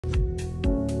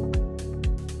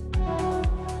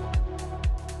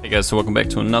Hey guys, so welcome back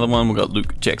to another one. We've got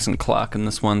Luke Jackson Clark in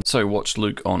this one. So watch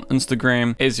Luke on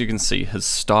Instagram. As you can see, his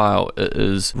style, it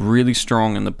is really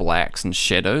strong in the blacks and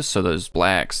shadows. So those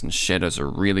blacks and shadows are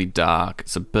really dark.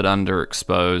 It's a bit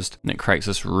underexposed and it creates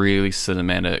this really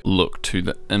cinematic look to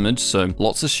the image. So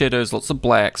lots of shadows, lots of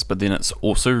blacks, but then it's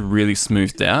also really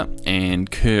smoothed out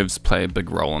and curves play a big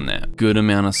role in that. Good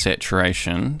amount of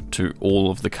saturation to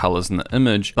all of the colors in the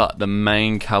image, but the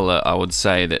main color I would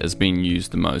say that is being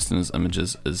used the most in his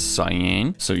images is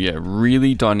cyan. So yeah,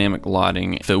 really dynamic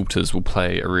lighting. Filters will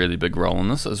play a really big role in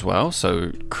this as well.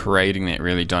 So creating that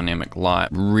really dynamic light,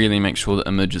 really make sure the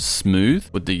image is smooth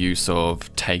with the use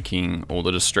of taking all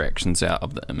the distractions out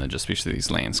of the image, especially these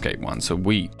landscape ones. So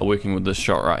we are working with this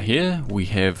shot right here. We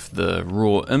have the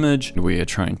raw image. We are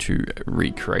trying to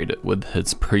recreate it with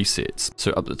his presets.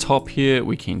 So up the top here,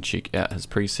 we can check out his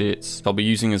presets. I'll be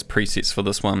using his presets for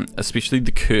this one, especially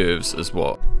the curves is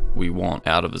what we want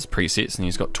out of his presets, and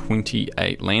he's got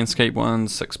 28 landscape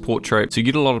ones, 6 portrait, so you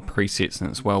get a lot of presets and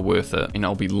it's well worth it. And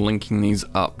I'll be linking these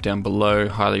up down below.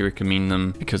 Highly recommend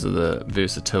them because of the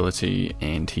versatility,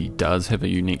 and he does have a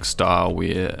unique style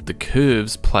where the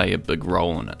curves play a big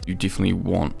role in it. You definitely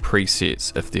want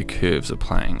presets if their curves are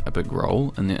playing a big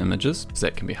role in their images, because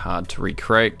that can be hard to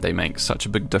recreate. They make such a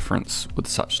big difference with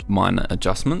such minor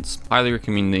adjustments. Highly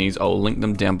recommend these. I'll link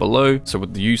them down below. So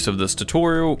with the use of this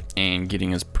tutorial and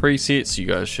getting his presets, you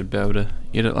guys should be able to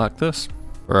edit like this.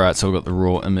 Alright, so we've got the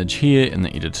raw image here in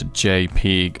the editor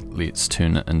JPEG. Let's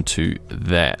turn it into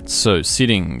that. So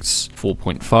settings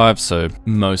 4.5, so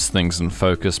most things in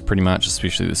focus pretty much,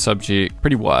 especially the subject.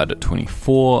 Pretty wide at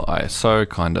 24, ISO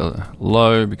kind of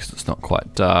low because it's not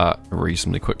quite dark. A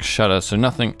reasonably quick shutter, so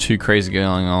nothing too crazy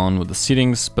going on with the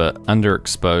settings, but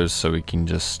underexposed so we can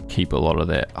just keep a lot of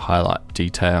that highlight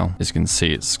detail. As you can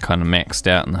see, it's kind of maxed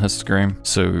out in the histogram.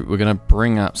 So we're going to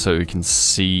bring up so we can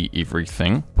see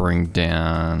everything. Bring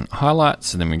down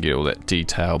highlights, and then we get all that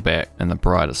detail back in the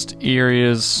brightest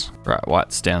areas. Right,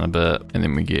 whites down a bit, and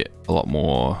then we get a lot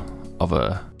more of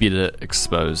a better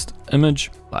exposed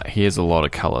image. Like here's a lot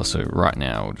of color, so right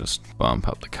now we'll just bump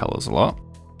up the colors a lot.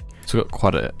 So we've got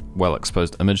quite a well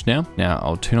exposed image now. Now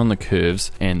I'll turn on the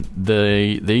curves, and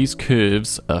these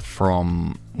curves are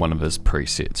from one of his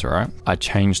presets, alright? I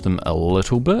changed them a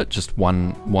little bit, just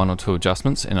one or two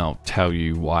adjustments, and I'll tell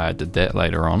you why I did that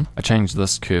later on. I changed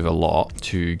this curve a lot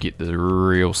to get the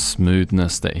real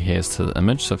smoothness that he has to the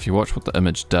image. So if you watch what the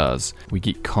image does, we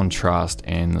get contrast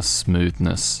and the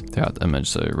smoothness throughout the image.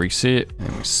 So reset,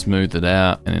 and we smooth it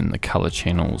out, and then the color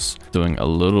channels, doing a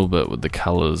little bit with the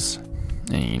colors.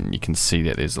 And you can see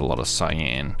that there's a lot of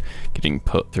cyan getting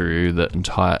put through the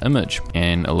entire image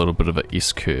and a little bit of a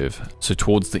S-curve. So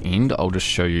towards the end, I'll just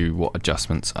show you what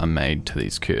adjustments are made to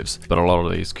these curves. But a lot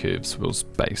of these curves was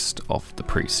based off the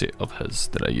preset of his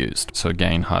that I used. So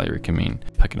again, highly recommend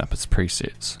picking up his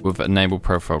presets. We've enabled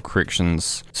profile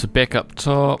corrections. So back up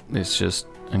top, let's just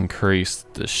increase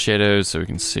the shadows so we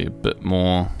can see a bit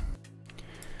more.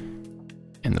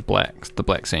 And the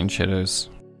blacks and shadows.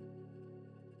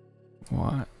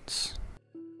 Whites,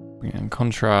 bring in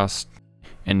contrast,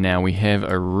 and now we have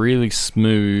a really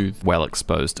smooth, well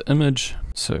exposed image.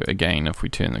 So again, if we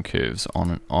turn the curves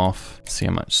on and off, see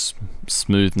how much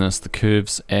smoothness the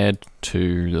curves add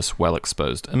to this well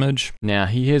exposed image. Now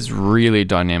he has really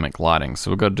dynamic lighting,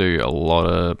 so we've got to do a lot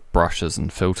of brushes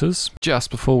and filters. Just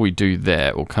before we do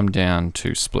that, we'll come down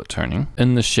to split toning.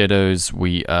 In the shadows,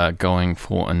 we are going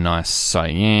for a nice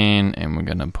cyan, and we're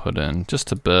going to put in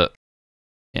just a bit.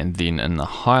 And then in the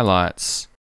highlights,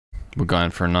 we're going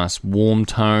for a nice warm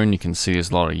tone. You can see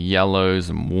there's a lot of yellows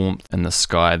and warmth in the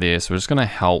sky there. So we're just going to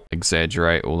help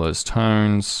exaggerate all those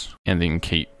tones and then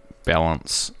keep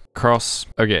balance across.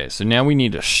 Okay, so now we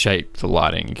need to shape the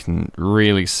lighting. You can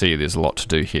really see there's a lot to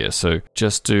do here. So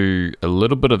just do a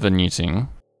little bit of vignetting.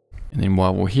 And then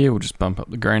while we're here, we'll just bump up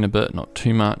the grain a bit, not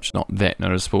too much, not that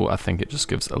noticeable. I think it just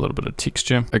gives a little bit of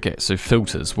texture. Okay, so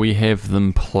filters, we have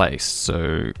them placed.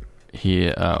 So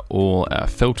here are all our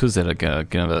filters that are going to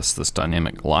give us this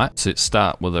dynamic light. So let's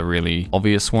start with a really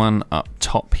obvious one up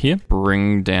top here.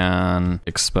 Bring down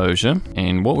exposure.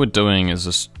 And what we're doing is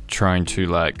just trying to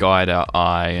like guide our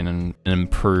eye and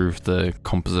improve the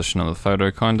composition of the photo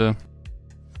kinda.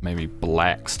 Maybe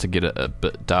blacks to get it a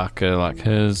bit darker like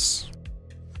his.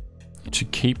 To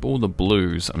keep all the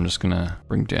blues, I'm just going to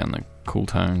bring down the cool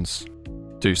tones.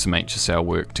 Do some HSL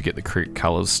work to get the correct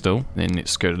colors still. Then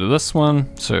let's go to this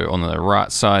one. So on the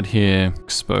right side here,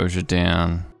 exposure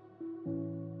down.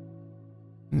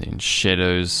 And then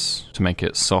shadows to make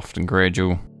it soft and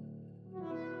gradual.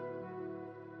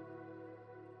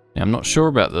 Now, I'm not sure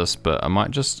about this, but I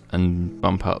might just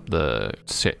bump up the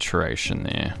saturation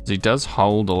there. He does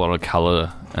hold a lot of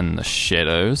color in the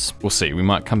shadows. We'll see, we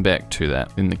might come back to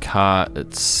that. In the car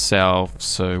itself,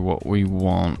 so what we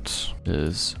want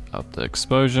is up the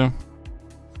exposure,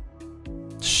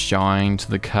 shine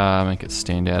to the car, make it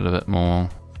stand out a bit more,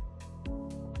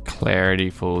 clarity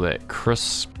for that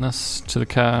crispness to the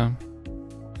car.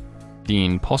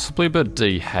 Then possibly a bit of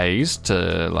dehaze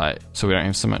to like, so we don't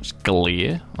have so much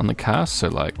glare on the car. So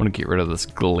like, I want to get rid of this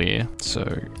glare. So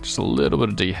just a little bit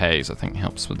of dehaze I think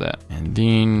helps with that. And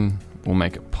then we'll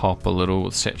make it pop a little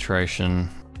with saturation.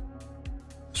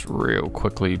 Just real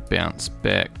quickly bounce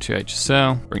back to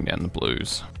HSL, bring down the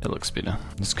blues. It looks better.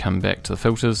 Let's come back to the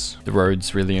filters. The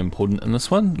road's really important in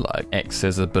this one, like acts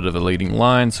as a bit of a leading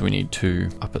line. So we need to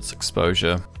up its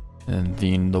exposure. And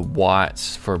then the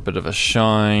whites for a bit of a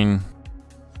shine.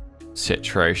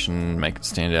 Saturation, make it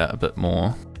stand out a bit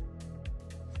more.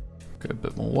 Go a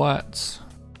bit more whites.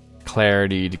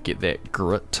 Clarity to get that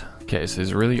grit. Okay, so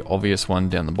there's a really obvious one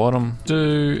down the bottom.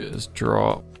 Do is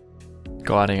drop,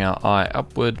 guiding our eye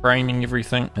upward, framing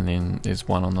everything. And then there's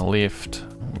one on the left.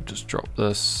 We'll just drop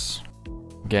this.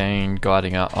 Again,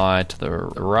 guiding our eye to the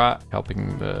right,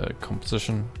 helping the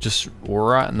composition. Just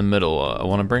right in the middle, I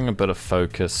want to bring a bit of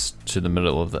focus to the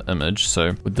middle of the image.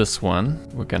 So with this one,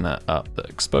 we're gonna up the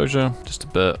exposure just a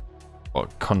bit, or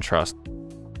contrast,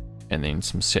 and then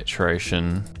some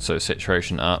saturation. So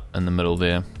saturation up in the middle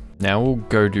there. Now we'll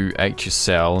go to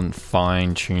HSL and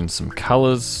fine tune some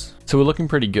colors. So we're looking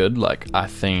pretty good. Like I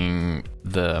think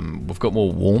we've got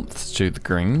more warmth to the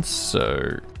greens,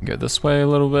 so go this way a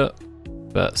little bit.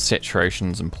 But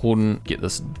saturation is important. Get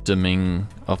this dimming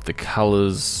of the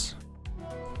colors.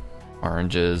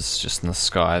 Oranges just in the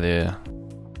sky there.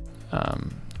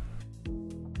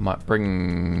 Might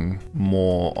bring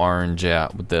more orange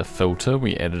out with the filter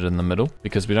we added in the middle,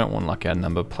 because we don't want like our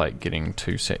number plate getting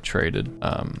too saturated.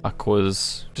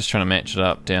 Aquas, just trying to match it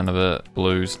up down a bit.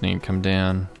 Blues need to come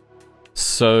down.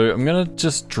 So I'm gonna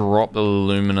just drop the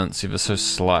luminance ever so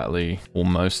slightly, or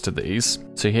most of these.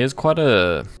 So here's quite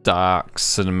a dark,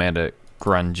 cinematic,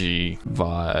 grungy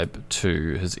vibe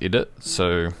to his edit.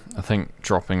 So I think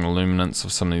dropping the luminance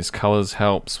of some of these colors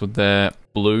helps with that.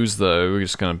 Blues though, we're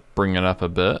just gonna bring it up a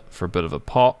bit for a bit of a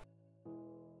pop.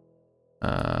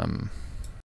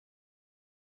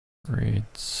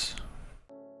 Reds.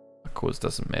 Of course,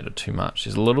 doesn't matter too much.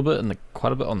 There's a little bit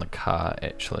quite a bit on the car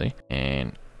actually,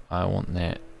 and I want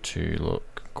that to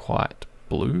look quite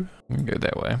blue. We can go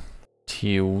that way.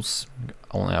 Teals,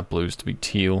 I want our blues to be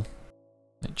teal.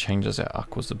 It changes our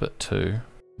aquas a bit too.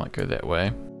 Might go that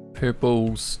way.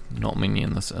 Purples, not many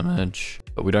in this image,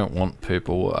 but we don't want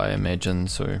purple, I imagine,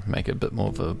 so make it a bit more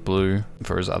of a blue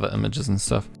for his other images and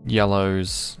stuff.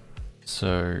 Yellows,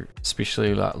 so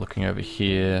especially like looking over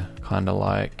here, kind of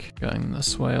like going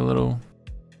this way a little.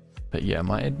 But yeah, I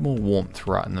might add more warmth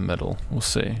right in the middle. We'll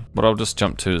see. What I'll just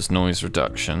jump to is noise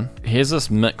reduction. Here's this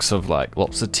mix of like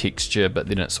lots of texture, but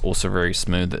then it's also very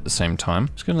smooth at the same time.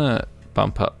 Just gonna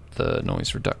bump up the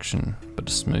noise reduction, bit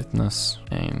of smoothness,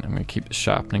 and I'm gonna keep the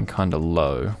sharpening kind of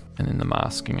low, and then the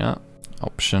masking up.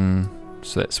 Option,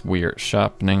 so that's where it's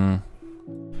sharpening.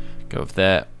 Go with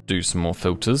that. Do some more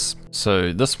filters.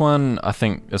 So this one, I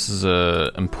think this is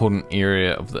a important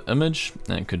area of the image,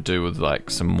 and it could do with like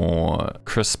some more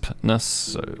crispness.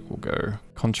 So we'll go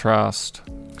contrast,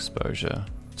 exposure,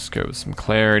 just go with some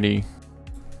clarity.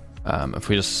 If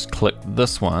we just click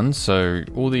this one, so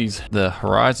all these, the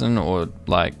horizon or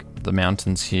like the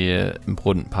mountains here,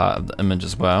 important part of the image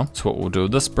as well. So what we'll do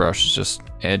with this brush is just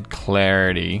add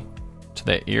clarity to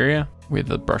that area where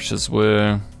the brushes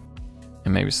were,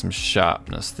 and maybe some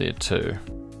sharpness there too.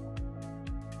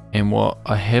 And what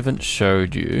I haven't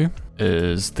showed you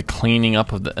is the cleaning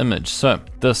up of the image. So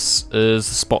this is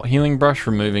the spot healing brush,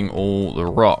 removing all the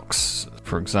rocks.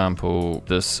 For example,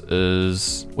 this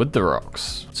is with the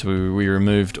rocks. So we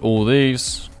removed all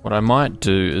these. What I might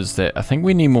do is that I think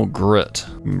we need more grit.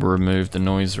 Remove the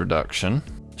noise reduction,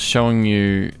 showing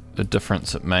you the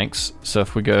difference it makes. So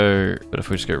if we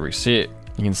just go reset,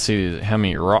 you can see how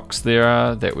many rocks there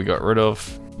are that we got rid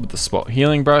of with the spot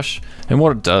healing brush. And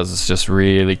what it does is just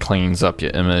really cleans up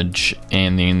your image,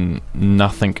 and then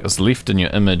nothing is left in your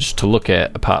image to look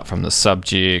at apart from the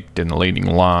subject and the leading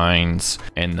lines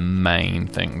and the main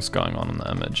things going on in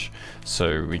the image.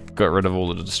 So we got rid of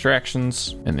all the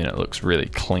distractions, and then it looks really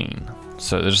clean.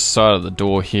 So there's the side of the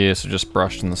door here, so just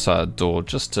brushed on the side of the door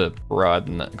just to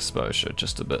brighten the exposure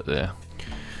just a bit there.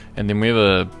 And then we have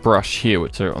a brush here,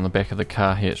 which are on the back of the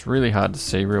car here. It's really hard to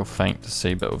see, real faint to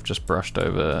see, but we've just brushed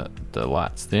over the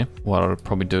lights there. What I would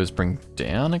probably do is bring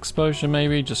down exposure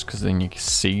maybe, just because then you can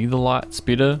see the lights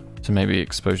better. So maybe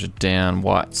exposure down,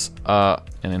 whites up,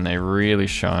 and then they really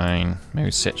shine.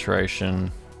 Maybe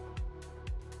saturation.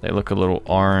 They look a little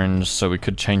orange, so we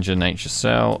could change the nature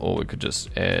cell, or we could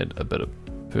just add a bit of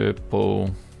purple,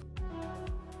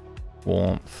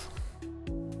 warmth.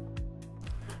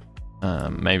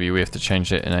 Maybe we have to change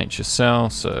that in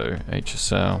HSL, so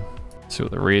HSL, see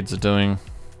what the reds are doing.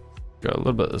 Go a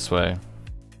little bit this way.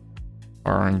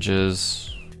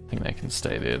 Oranges, I think they can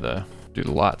stay there though. Do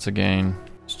the lights again,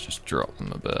 let's just drop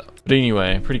them a bit. But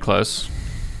anyway, pretty close.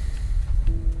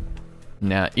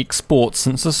 Now export,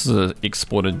 since this is an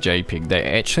exported JPEG, they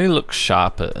actually look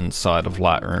sharper inside of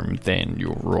Lightroom than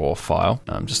your raw file.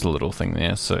 Just a little thing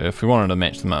there, so if we wanted to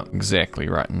match them up exactly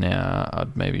right now,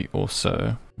 I'd maybe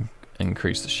also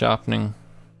increase the sharpening.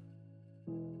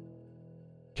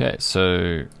 Okay,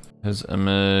 so here's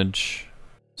image,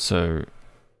 and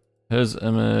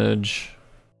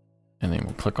then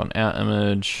we'll click on our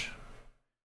image.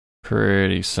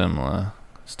 Pretty similar.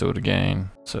 Let's do it again.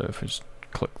 So if we just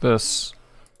click this,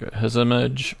 go his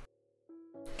image.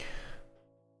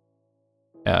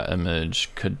 Our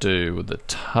image could do with a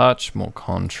touch more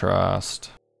contrast.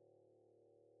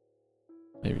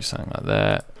 Maybe something like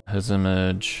that. His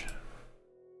image.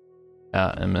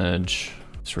 Our image.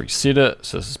 Let's reset it.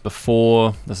 So this is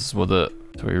before, this is with it.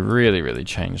 So we really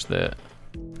changed that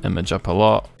image up a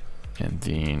lot. And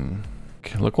then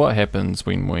look what happens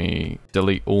when we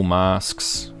delete all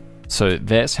masks. So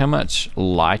that's how much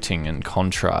lighting and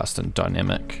contrast and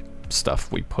dynamic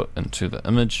stuff we put into the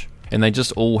image. And they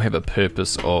just all have a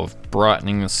purpose of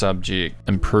brightening the subject,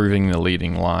 improving the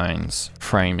leading lines,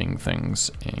 framing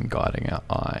things, and guiding our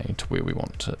eye to where we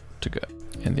want it to go.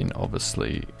 And then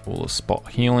obviously all the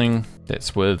spot healing,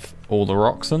 that's with all the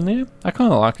rocks in there. I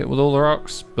kind of like it with all the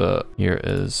rocks, but here it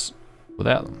is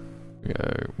without them. We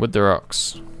go with the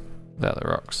rocks, without the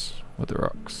rocks, with the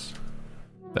rocks,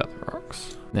 without the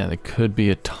rocks. Now there could be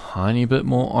a tiny bit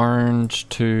more orange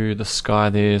to the sky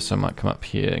there, so I might come up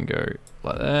here and go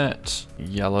like that.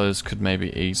 Yellows could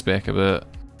maybe ease back a bit.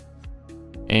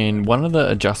 And one of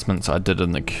the adjustments I did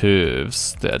in the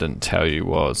curves that I didn't tell you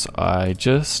was I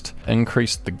just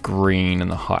increased the green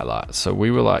and the highlights. So we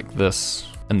were like this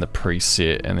in the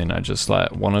preset, and then I just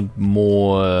like wanted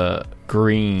more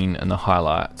green in the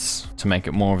highlights to make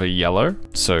it more of a yellow.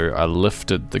 So I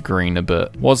lifted the green a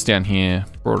bit, was down here,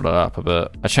 brought it up a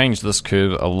bit. I changed this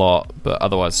curve a lot, but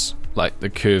otherwise like the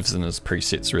curves in his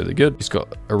presets are really good. He's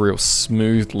got a real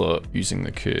smooth look using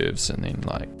the curves, and then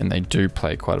like, and they do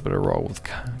play quite a bit of role with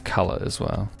color as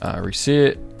well.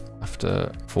 Reset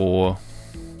after 4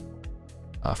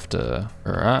 after,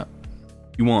 all right.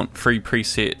 You want free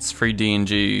presets, free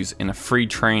DNGs, and a free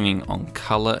training on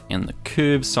color and the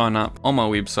curves, sign up on my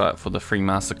website for the free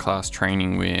masterclass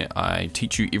training where I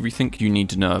teach you everything you need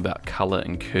to know about color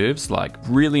and curves, like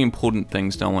really important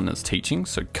things no one is teaching.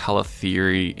 So color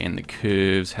theory and the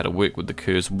curves, how to work with the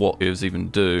curves, what curves even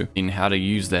do, and how to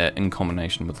use that in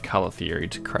combination with color theory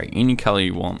to create any color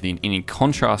you want, then any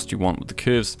contrast you want with the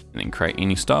curves, and then create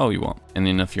any style you want. And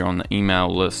then if you're on the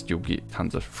email list, you'll get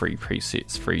tons of free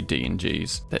presets, free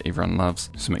DNGs that everyone loves.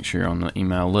 So make sure you're on the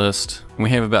email list. And we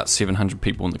have about 700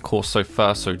 people in the course so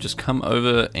far, so just come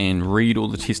over and read all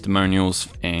the testimonials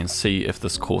and see if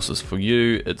this course is for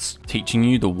you. It's teaching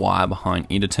you the why behind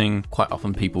editing. Quite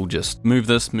often people just move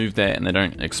this, move that, and they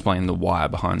don't explain the why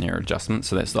behind their adjustments.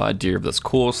 So that's the idea of this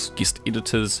course, guest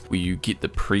editors, where you get the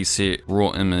preset,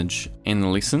 raw image, and the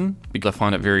lesson, because I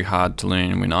find it very hard to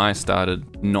learn when I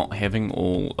started not having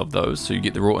all of those. So you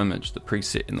get the raw image, the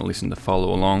preset, and the lesson to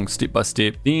follow along step by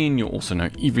step. Then you'll also know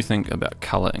everything about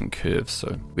color and curves,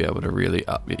 so be able to really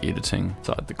up your editing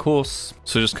inside the course.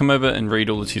 So just come over and read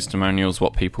all the testimonials,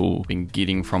 what people have been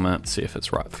getting from it, see if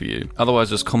it's right for you. Otherwise,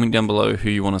 just comment down below who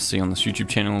you want to see on this YouTube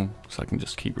channel so I can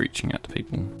just keep reaching out to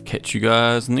people. Catch you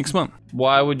guys next month.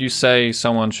 Why would you say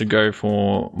someone should go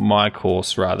for my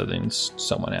course rather than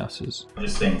someone else's? I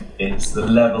just think it's the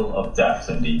level of depth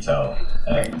and detail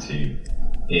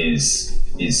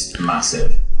is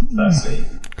massive, firstly.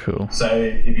 Cool. So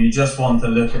if you just want to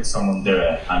look at someone do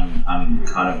it and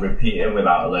kind of repeat it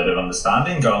without a load of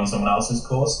understanding, go on someone else's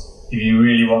course. If you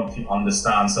really want to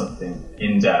understand something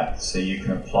in depth so you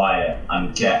can apply it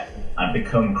and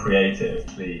become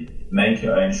creative, make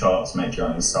your own shots, make your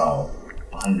own style,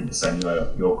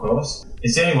 100% your course.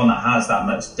 It's the only one that has that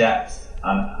much depth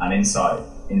and insight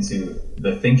into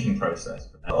the thinking process.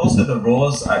 Also the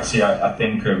raws, actually, I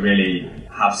think are really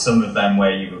have some of them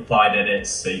where you've applied edits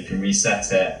so you can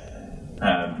reset it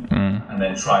and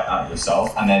then try it out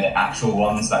yourself, and then the actual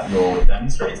ones that you're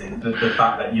demonstrating. The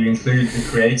fact that you include the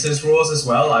creators' raws as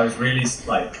well, I was really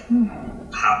like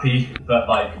happy, but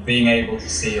like being able to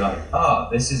see like,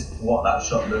 this is what that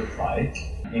shot looked like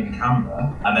in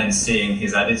camera, and then seeing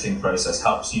his editing process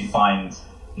helps you find,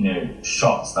 you know,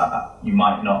 shots that you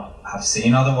might not have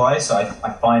seen otherwise. So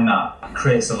I find that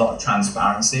creates a lot of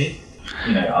transparency,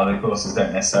 you know, other courses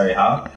don't necessarily have.